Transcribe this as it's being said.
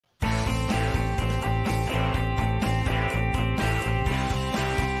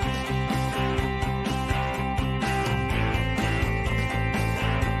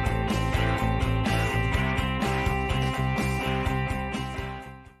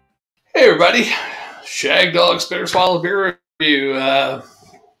Hey everybody, Shagdog Spitter Swallow Beer Review. I'm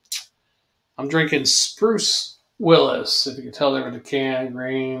drinking Spruce Willis. If you can tell there with the can,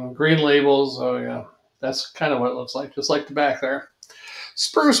 green labels. Oh yeah, that's kind of what it looks like, just like the back there.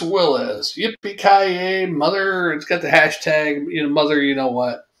 Spruce Willis, Yippee Ki mother. It's got the hashtag, mother. You know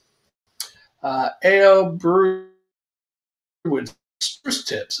what? Ale brew with spruce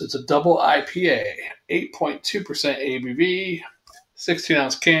tips. It's a double IPA, 8.2% ABV,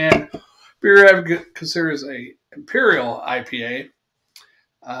 16-ounce can. Beer Advocate considers a Imperial IPA.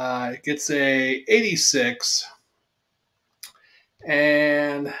 It gets a 86.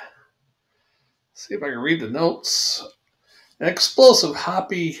 And let's see if I can read the notes. An explosive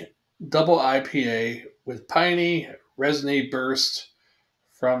hoppy double IPA with piney, resiny burst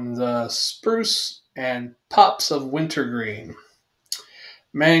from the spruce and pops of wintergreen.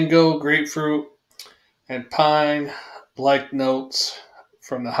 Mango, grapefruit, and pine-like notes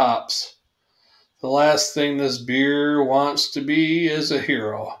from the hops. The last thing this beer wants to be is a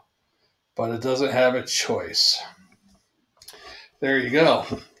hero, but it doesn't have a choice. There you go.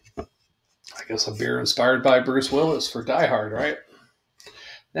 I guess a beer inspired by Bruce Willis for Die Hard, right?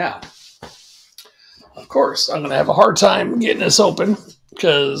 Now, of course, I'm going to have a hard time getting this open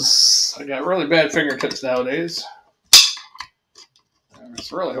because I got really bad fingertips nowadays.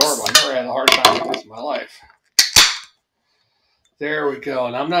 It's really horrible. I never had a hard time with this in my life. There we go.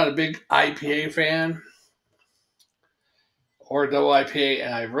 And I'm not a big IPA fan or double IPA,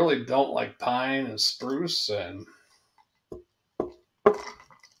 and I really don't like pine and spruce, but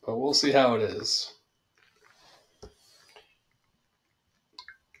we'll see how it is.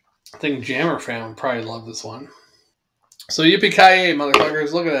 I think Jammer fan would probably love this one. So Yippee Ki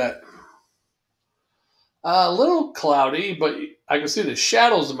motherfuckers, look at that. A little cloudy, but I can see the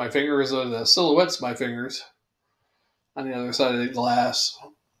shadows of my fingers or the silhouettes of my fingers on the other side of the glass.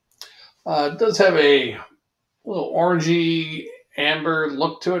 It does have a little orangey amber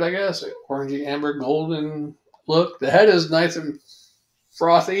look to it, I guess. Orangey amber golden look. The head is nice and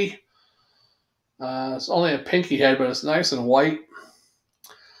frothy. It's only a pinky head, but it's nice and white.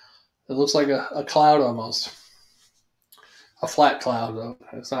 It looks like a cloud almost. A flat cloud, though.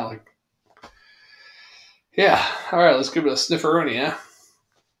 It's not like... Yeah. All right, let's give it a snifferoni, yeah?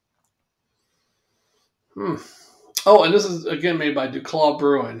 Oh, and this is, again, made by DuClaw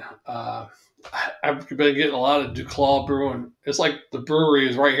Brewing. I've been getting a lot of DuClaw Brewing. It's like the brewery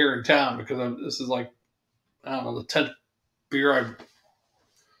is right here in town because this is like, I don't know, the 10th beer I've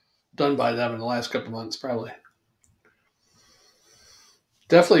done by them in the last couple months, probably.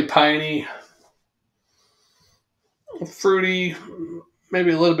 Definitely piney, fruity,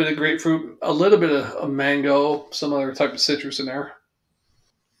 maybe a little bit of grapefruit, a little bit of mango, some other type of citrus in there.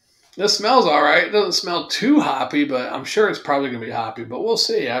 This smells all right. It doesn't smell too hoppy, but I'm sure it's probably going to be hoppy, but we'll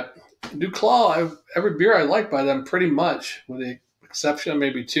see. DuClaw, every beer I like by them pretty much, with the exception of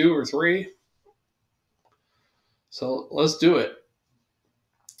maybe 2 or 3. So let's do it.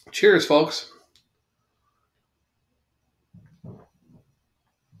 Cheers, folks.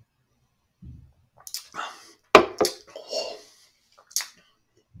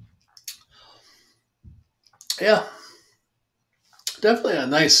 Yeah. Definitely a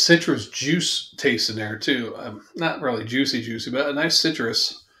nice citrus juice taste in there, too. Not really juicy, but a nice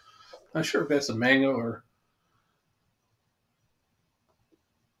citrus. Not sure if that's a mango or...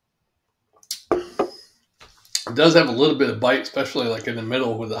 It does have a little bit of bite, especially like in the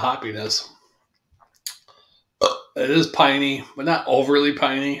middle with the hoppiness. It is piney, but not overly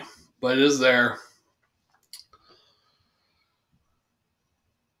piney, but it is there.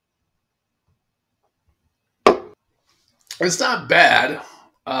 It's not bad.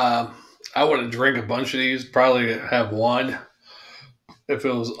 I wouldn't drink a bunch of these. Probably have one if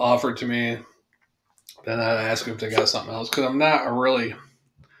it was offered to me. Then I'd ask them if they got something else because I'm not a really...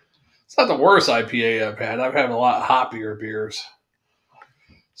 It's not the worst IPA I've had. I've had a lot hoppier beers.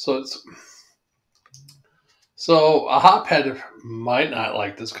 So a hophead might not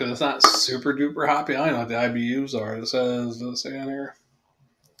like this because it's not super duper hoppy. I don't know what the IBUs are. It says, does it say on here?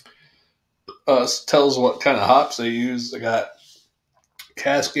 It tells what kind of hops they use. They got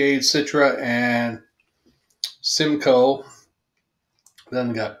Cascade, Citra, and Simcoe. Then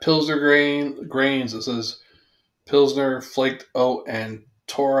we got Pilsner grains. It says Pilsner, Flaked oat, and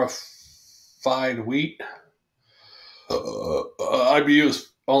Torrified wheat. IBU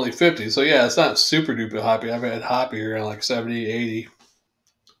is only 50. So yeah, it's not super duper hoppy. I've had hoppier in like 70, 80.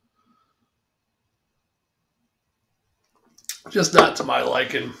 Just not to my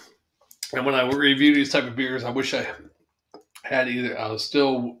liking. And when I review these type of beers, I wish I had either. I was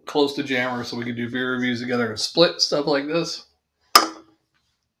still close to Jammer so we could do beer reviews together and split stuff like this.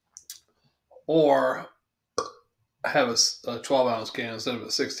 or have a 12-ounce can instead of a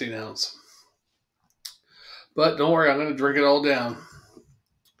 16-ounce. But don't worry, I'm going to drink it all down.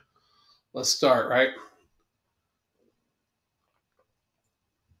 Let's start, right?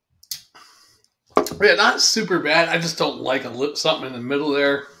 Yeah, not super bad. I just don't like something in the middle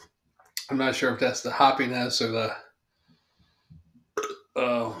there. I'm not sure if that's the hoppiness or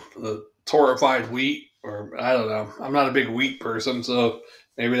the torrified wheat, or I don't know. I'm not a big wheat person, so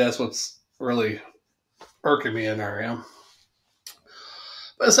maybe that's what's really irking me in there. Yeah,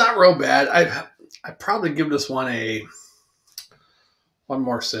 but it's not real bad. I probably give this one one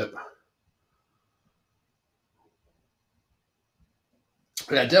more sip.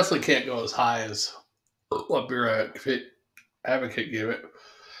 Yeah, I definitely can't go as high as what Beer Advocate gave it.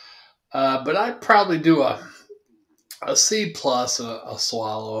 But I'd probably do a C plus a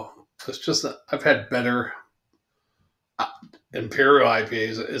swallow. It's just that I've had better Imperial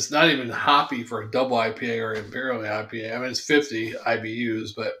IPAs. It's not even hoppy for a double IPA or Imperial IPA. I mean, it's 50 IBUs,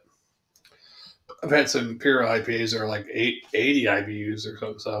 but I've had some Imperial IPAs that are like 80 IBUs or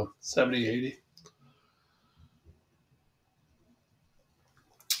something, so 70, 80.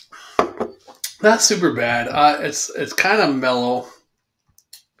 Not super bad. It's kind of mellow.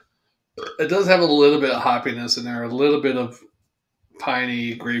 It does have a little bit of hoppiness in there, a little bit of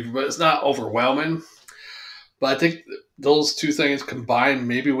piney, grapefruit, but it's not overwhelming. But I think those two things combined,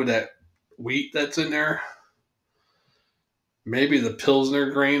 maybe with that wheat that's in there, maybe the Pilsner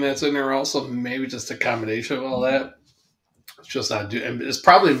grain that's in there also, maybe just a combination of all that. It's just not doing. It's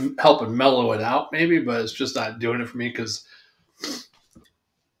probably helping mellow it out, maybe, but it's just not doing it for me because.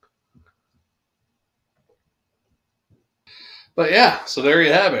 But yeah, so there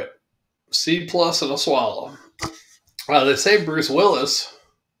you have it. C plus and a swallow. They say Bruce Willis.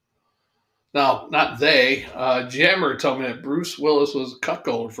 No, not they. Jammer told me that Bruce Willis was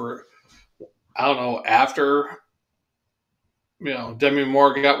cuckold for, I don't know, after Demi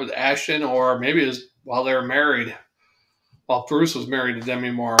Moore got with Ashton, or maybe it was while they were married. While Bruce was married to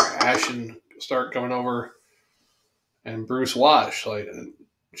Demi Moore, Ashton started coming over, and Bruce watched. Like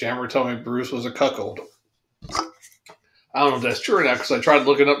Jammer told me, Bruce was a cuckold. I don't know if that's true or not because I tried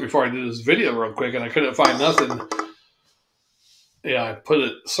looking up before I did this video real quick, and I couldn't find nothing. Yeah,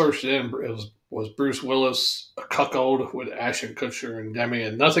 I searched it in. It was Bruce Willis a cuckold with Ashton Kutcher and Demi,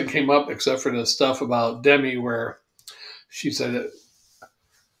 and nothing came up except for the stuff about Demi where she said that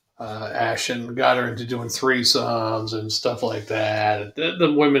Ashton got her into doing threesomes and stuff like that.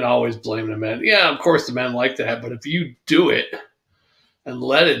 The women always blame the men. Yeah, of course the men like that, but if you do it and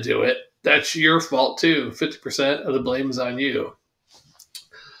let it do it, that's your fault too. 50% of the blame is on you.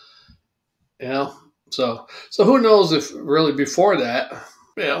 So who knows if really before that,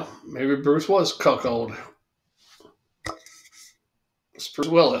 maybe Bruce was cuckold. Spruce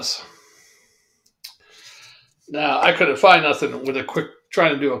Willis. Now I couldn't find nothing with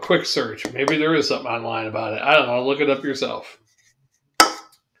trying to do a quick search. Maybe there is something online about it. I don't know. Look it up yourself.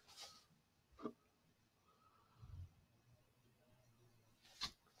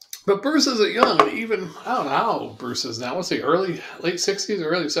 But Bruce isn't young. Even I don't know how old Bruce is now. What's he? Late 60s,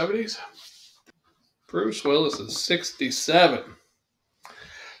 early 70s? Bruce Willis is 67.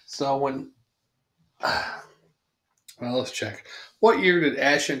 So well, let's check. What year did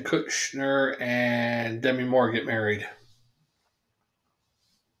Ashton Kutcher and Demi Moore get married?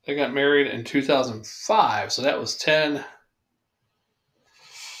 They got married in 2005. So that was 10.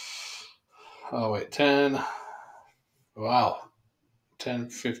 Oh, wait, 10. Wow. 10,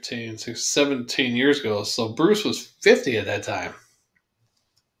 15, 16, 17 years ago. So Bruce was 50 at that time.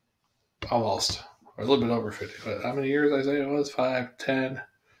 Almost. Or a little bit over 50. But how many years I say it was? 5, 10,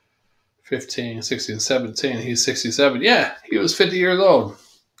 15, 16, 17. He's 67. Yeah, he was 50 years old.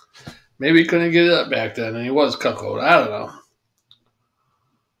 Maybe he couldn't get it up back then, and he was cuckold. I don't know.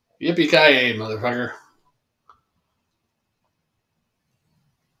 Yippee-ki-yay, motherfucker.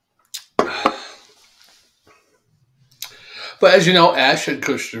 But as you know, Ashton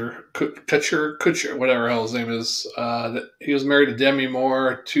Kutcher, whatever hell his name is, he was married to Demi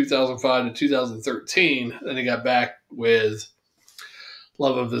Moore 2005 to 2013. Then he got back with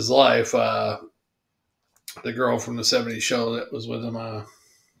love of his life, the girl from the 70s show that was with him. I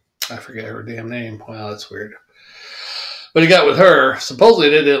forget her damn name. Wow, that's weird. But he got with her. Supposedly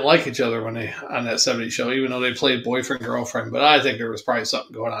they didn't like each other on that 70s show, even though they played boyfriend, girlfriend. But I think there was probably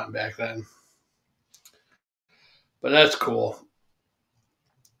something going on back then. But that's cool.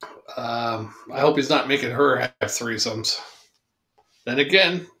 I hope he's not making her have threesomes. Then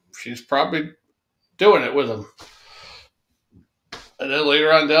again, she's probably doing it with him. And then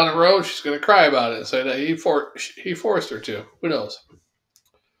later on down the road, she's going to cry about it and say that he forced her to. Who knows?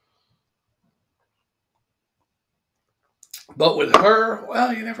 But with her,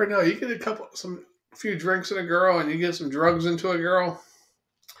 well, you never know. You get a few drinks in a girl, and you get some drugs into a girl.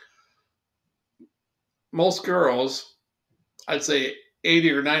 Most girls, I'd say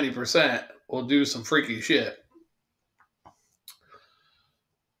 80 or 90%, will do some freaky shit.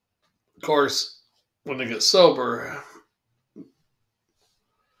 Of course, when they get sober,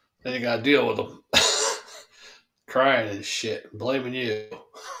 then you gotta deal with them. Crying and shit, blaming you.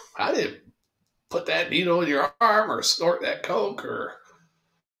 I didn't put that needle in your arm or snort that coke, or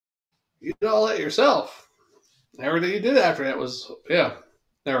you did all that yourself. Everything you did after that was, yeah.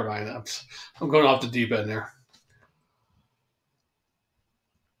 Never mind. I'm going off the deep end there.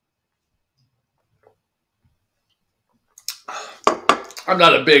 I'm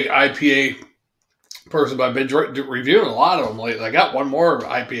not a big IPA person, but I've been reviewing a lot of them lately. I got one more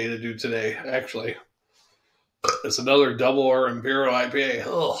IPA to do today, actually. It's another double or Imperial IPA.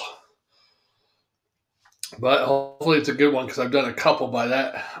 Ugh. But hopefully it's a good one because I've done a couple by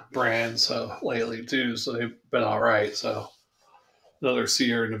that brand so lately too, so they've been all right. So another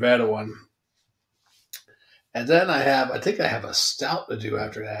Sierra Nevada one. And then I think I have a stout to do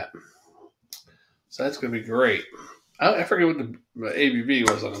after that. So that's going to be great. I forget what the ABV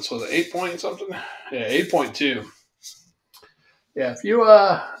was on this. Was it 8 point something? Yeah, 8.2. Yeah, if you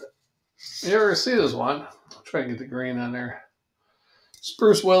ever see this one, I'll try and get the green on there.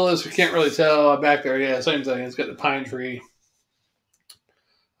 Spruce Willis, you can't really tell back there. Yeah, same thing. It's got the pine tree.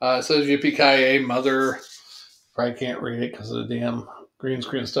 It says Yippee Mother. Probably can't read it because of the damn green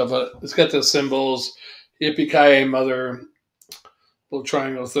screen stuff. But it's got the symbols. Yippee Mother. Little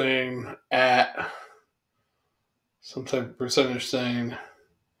triangle thing at some type of percentage thing.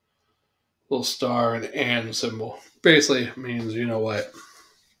 Little star and symbol. Basically means you know what.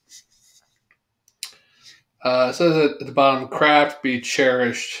 It says at the bottom, craft be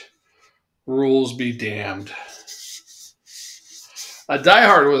cherished, rules be damned. Die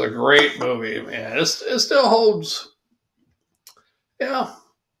Hard was a great movie, man. It still holds. Yeah,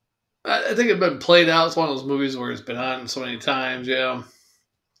 I think it's been played out. It's one of those movies where it's been on so many times. Yeah,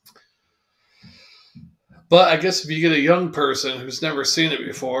 but I guess if you get a young person who's never seen it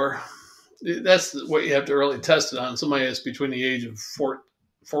before, that's what you have to really test it on. Somebody that's between the age of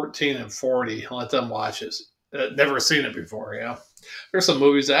 14 and 40, let them watch it. Never seen it before. Yeah, there's some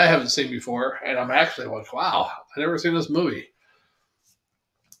movies that I haven't seen before, and I'm actually like, wow, I never seen this movie.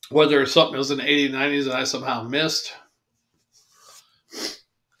 Whether something was in the 80s, 90s and I somehow missed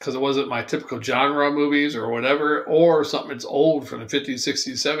because it wasn't my typical genre movies or whatever, or something that's old from the 50s,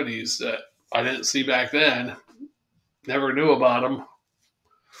 60s, 70s that I didn't see back then, never knew about them.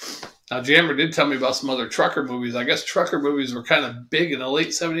 Now, Jammer did tell me about some other trucker movies. I guess trucker movies were kind of big in the late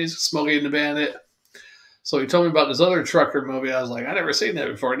 70s, Smokey and the Bandit. So he told me about this other trucker movie. I was like, I never seen that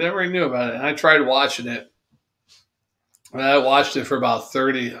before. I never knew about it. And I tried watching it. I watched it for about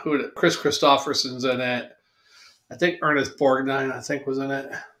 30. Chris Christopherson's in it. I think Ernest Borgnine, was in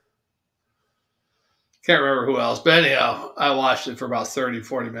it. Can't remember who else. But anyhow, I watched it for about 30,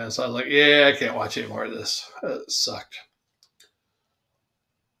 40 minutes. I was like, yeah, I can't watch any more of this. It sucked.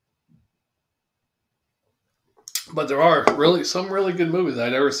 But there are some really good movies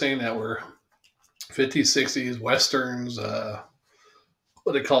I'd ever seen that were 50s, 60s, westerns. What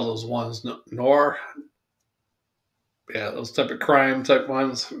do they call those ones? Noir? Yeah, those type of crime type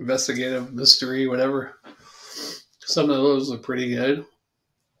ones, investigative, mystery, whatever. Some of those are pretty good.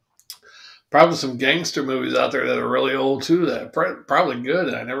 Probably some gangster movies out there that are really old too that are probably good,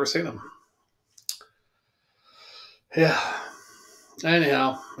 and I've never seen them. Yeah.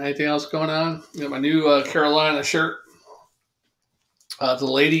 Anyhow, anything else going on? Got my new Carolina shirt. The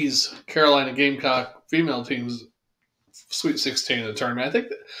ladies' Carolina Gamecock female team's Sweet 16 in the tournament. I think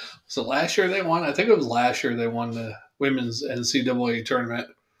was it last year they won? I think it was last year they won the women's NCAA tournament.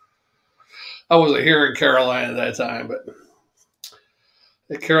 I wasn't here in Carolina at that time, but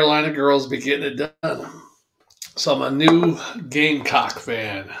the Carolina girls be getting it done. So I'm a new Gamecock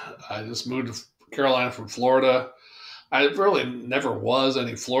fan. I just moved to Carolina from Florida. I really never was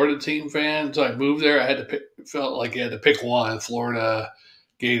any Florida team fan. So I moved there. Felt like you had to pick one: Florida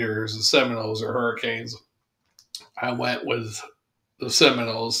Gators, the Seminoles, or Hurricanes. I went with the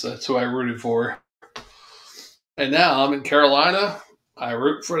Seminoles. That's who I rooted for. And now I'm in Carolina. I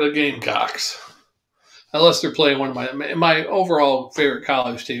root for the Gamecocks. Unless they're playing one of my overall favorite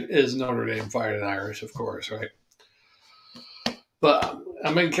college team is Notre Dame Fighting Irish, of course, right? But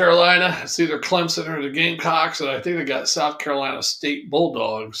I'm in Carolina. It's either Clemson or the Gamecocks, and I think they got South Carolina State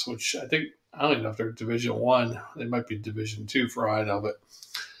Bulldogs, which I don't even know if they're Division I. They might be Division II for all I know, but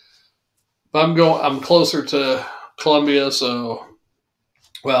I'm closer to Columbia, so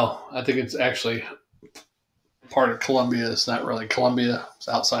I think it's actually part of Columbia. It's not really Columbia. It's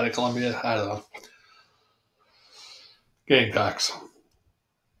outside of Columbia. I don't know. Gamecocks.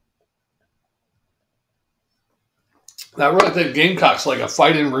 I really think Gamecock's like a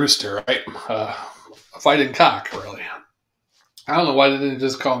fighting rooster, right? A fighting cock, really. I don't know why they didn't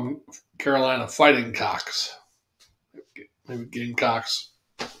just call them Carolina Fighting Cocks. Maybe Gamecocks,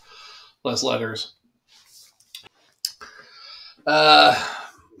 less letters.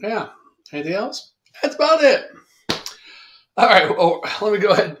 Yeah. Anything else? That's about it. All right. Well, let me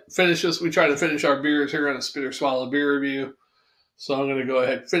go ahead and finish this. We try to finish our beers here on a Spit or Swallow beer review. So I'm going to go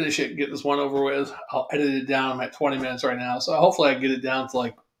ahead and finish it and get this one over with. I'll edit it down. I'm at 20 minutes right now. So hopefully I can get it down to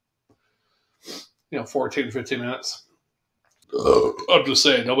like, 14 to 15 minutes. I'm just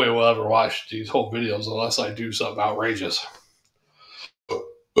saying, nobody will ever watch these whole videos unless I do something outrageous.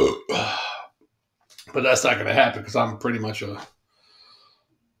 But that's not going to happen because I'm pretty much a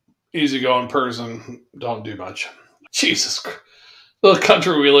easygoing person. Don't do much. Jesus Christ. The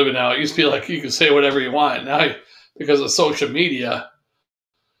country we live in now, it used to be like you can say whatever you want. Now, because of social media,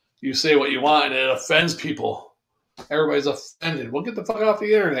 you say what you want and it offends people. Everybody's offended. Well, get the fuck off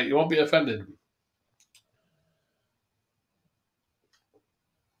the internet. You won't be offended.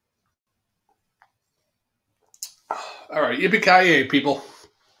 All right, yippee-ki-yay, people.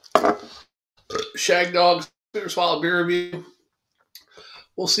 Shagdog, Spit or Swallow beer review.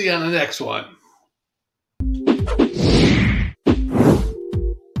 We'll see you on the next one.